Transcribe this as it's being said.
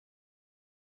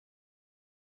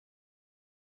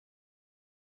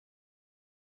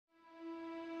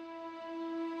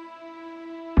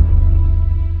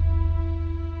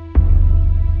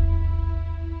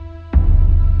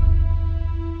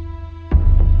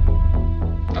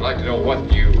like to know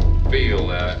what you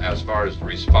feel as far as the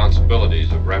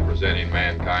responsibilities of representing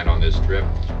mankind on this trip.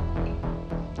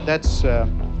 That's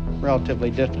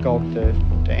relatively difficult to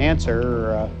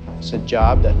answer. It's a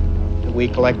job that we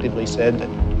collectively said that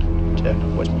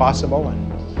was possible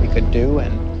and we could do,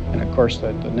 and of course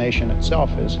the nation itself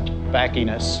is backing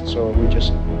us, so we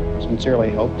just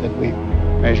sincerely hope that we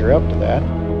measure up to that.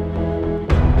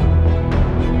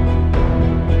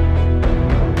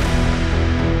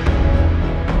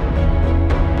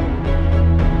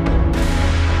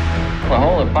 The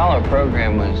whole Apollo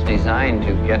program was designed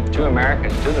to get 2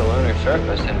 Americans to the lunar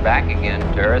surface and back again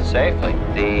to Earth safely.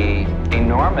 The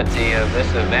enormity of this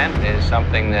event is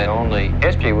something that only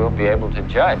history will be able to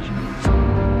judge.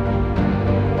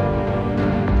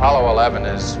 Apollo 11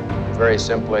 has very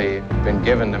simply been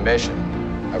given the mission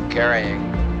of carrying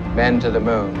men to the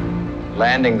moon,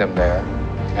 landing them there,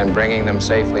 and bringing them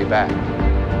safely back.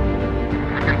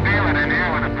 I can feel it in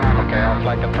here when it's on. Okay, I'll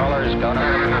flight controllers, go to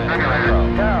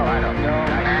Go, I don't know.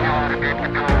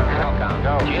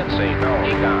 Go. GNC, go.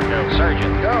 Econ, go.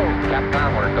 Surgeon, go. Captain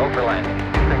onward, go for landing.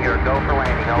 Houston, you're go for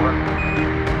landing, over.